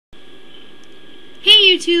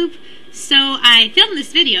YouTube. So I filmed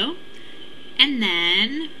this video, and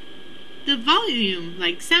then the volume,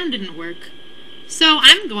 sound didn't work. So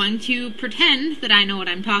I'm going to pretend that I know what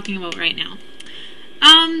I'm talking about right now.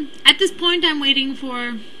 At this point, I'm waiting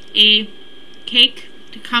for a cake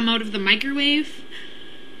to come out of the microwave,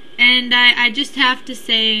 and I just have to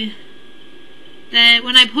say that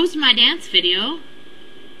when I posted my dance video,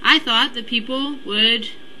 I thought that people would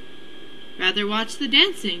rather watch the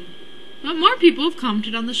dancing. But more people have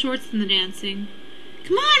commented on the shorts than the dancing.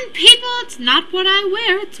 Come on, people, it's not what I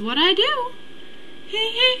wear, it's what I do.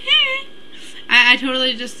 Hey, hey, hey. I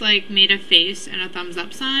totally just, made a face and a thumbs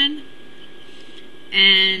up sign.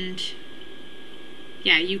 And,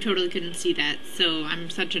 yeah, you totally couldn't see that, so I'm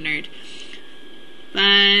such a nerd.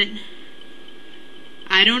 But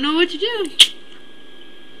I don't know what to do.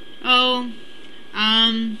 Oh,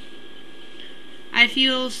 I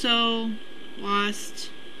feel so lost.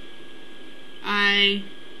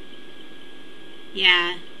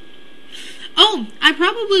 Yeah. Oh, I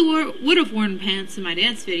probably would have worn pants in my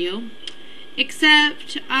dance video,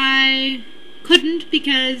 except I couldn't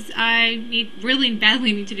because I really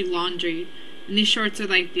badly need to do laundry, and these shorts are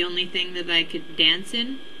the only thing that I could dance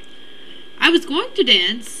in. I was going to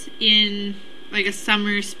dance in a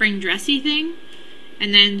summer spring dressy thing,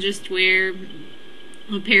 and then just wear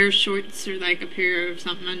a pair of shorts or a pair of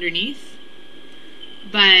something underneath.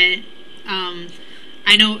 But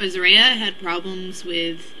I know Azrea had problems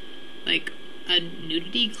with a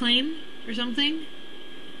nudity claim or something,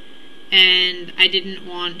 and I didn't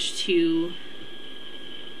want to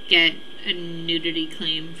get a nudity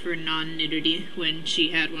claim for non-nudity when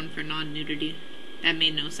she had one for non-nudity. That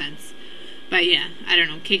made no sense. But yeah, I don't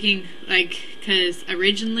know, kicking, because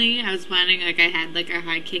originally I was planning, I had a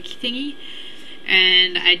high kick thingy,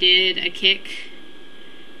 and I did a kick,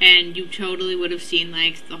 and you totally would have seen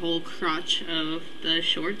the whole crotch of the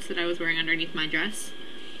shorts that I was wearing underneath my dress,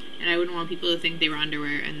 and I wouldn't want people to think they were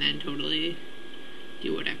underwear and then totally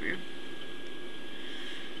do whatever.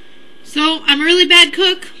 So, I'm a really bad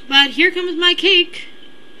cook, but here comes my cake.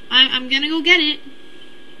 I'm gonna go get it.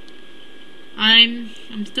 I'm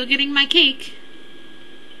still getting my cake.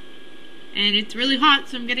 And it's really hot,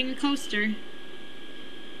 so I'm getting a coaster.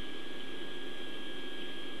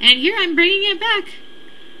 And here I'm bringing it back.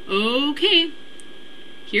 Okay.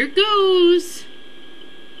 Here goes.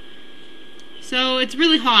 So, it's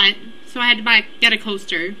really hot, so I had to get a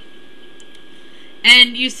coaster.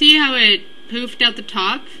 And you see how it poofed out the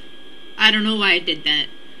top? I don't know why I did that.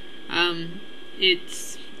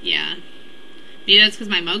 Yeah. Maybe that's because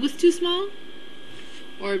my mug was too small?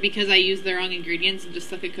 Or because I used the wrong ingredients and just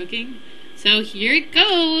suck at cooking. So here it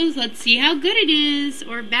goes. Let's see how good it is,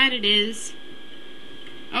 or bad it is.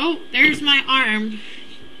 Oh, there's my arm.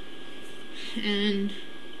 And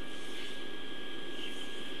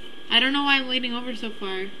I don't know why I'm leaning over so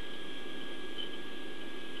far.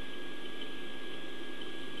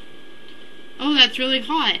 Oh, that's really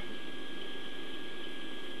hot.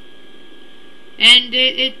 And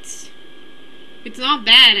it's not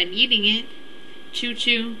bad. I'm eating it. Chew,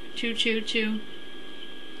 chew, chew, chew, chew.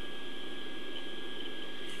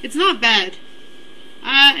 It's not bad.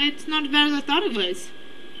 It's not as bad as I thought it was.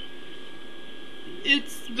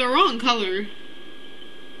 It's the wrong color.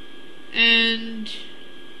 And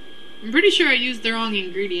I'm pretty sure I used the wrong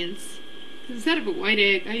ingredients. Instead of a white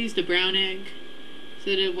egg, I used a brown egg.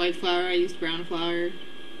 Instead of white flour, I used brown flour.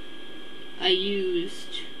 I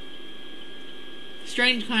used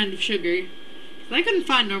strange kind of sugar. I couldn't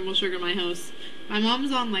find normal sugar in my house. My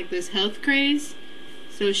mom's on this health craze,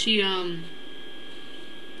 so she yeah.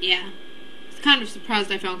 I was kind of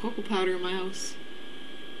surprised I found cocoa powder in my house,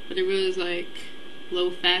 but it was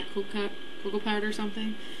low fat cocoa powder or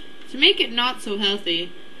something. To make it not so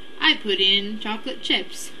healthy, I put in chocolate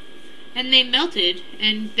chips, and they melted,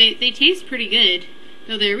 and they taste pretty good,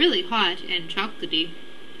 though they're really hot and chocolatey.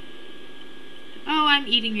 Oh, I'm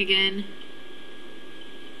eating again.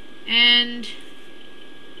 And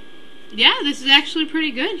yeah, this is actually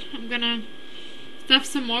pretty good. I'm gonna stuff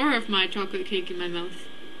some more of my chocolate cake in my mouth.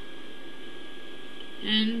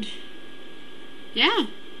 And yeah.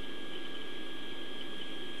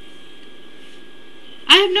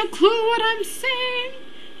 I have no clue what I'm saying,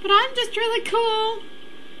 but I'm just really cool.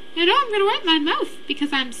 And oh, I'm gonna wipe my mouth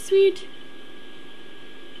because I'm sweet.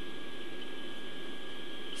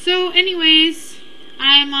 So anyways,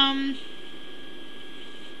 I'm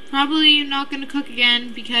probably not going to cook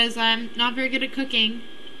again because I'm not very good at cooking.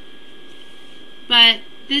 But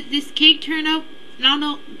this cake turned out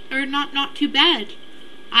not too bad.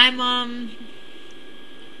 I don't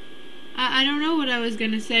know what I was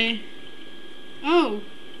going to say. Oh,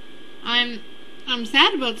 I'm I'm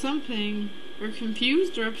sad about something, or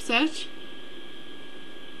confused, or upset.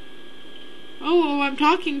 Oh, I'm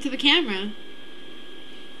talking to the camera.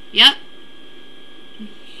 Yep.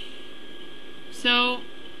 So,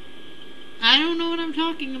 I don't know what I'm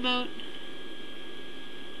talking about.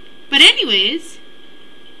 But anyways,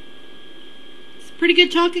 it's a pretty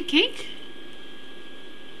good chocolate cake.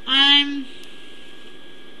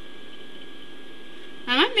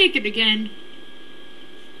 I might make it again.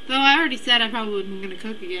 Though I already said I probably wasn't going to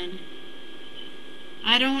cook again.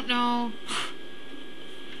 I don't know.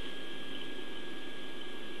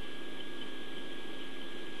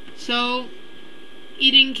 So,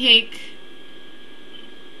 eating cake.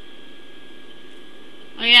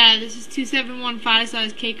 Oh yeah, this is 2715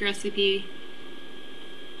 size cake recipe.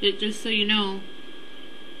 Just so you know.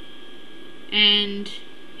 And,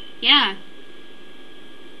 yeah.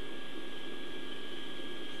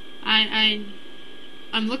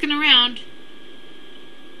 I'm looking around.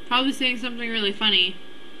 Probably saying something really funny.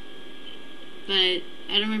 But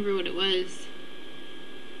I don't remember what it was.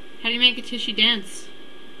 How do you make a tushy dance?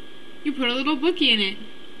 You put a little bookie in it.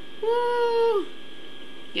 Woo!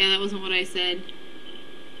 Yeah, that wasn't what I said.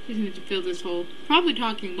 Just need to fill this hole. Probably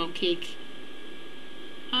talking about cake.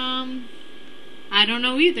 I don't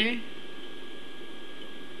know either.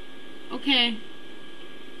 Okay.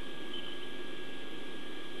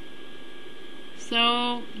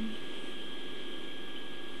 So,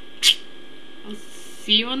 I'll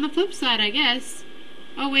see you on the flip side, I guess.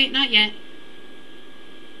 Oh wait, not yet.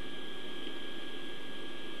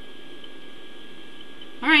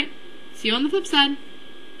 Alright, see you on the flip side.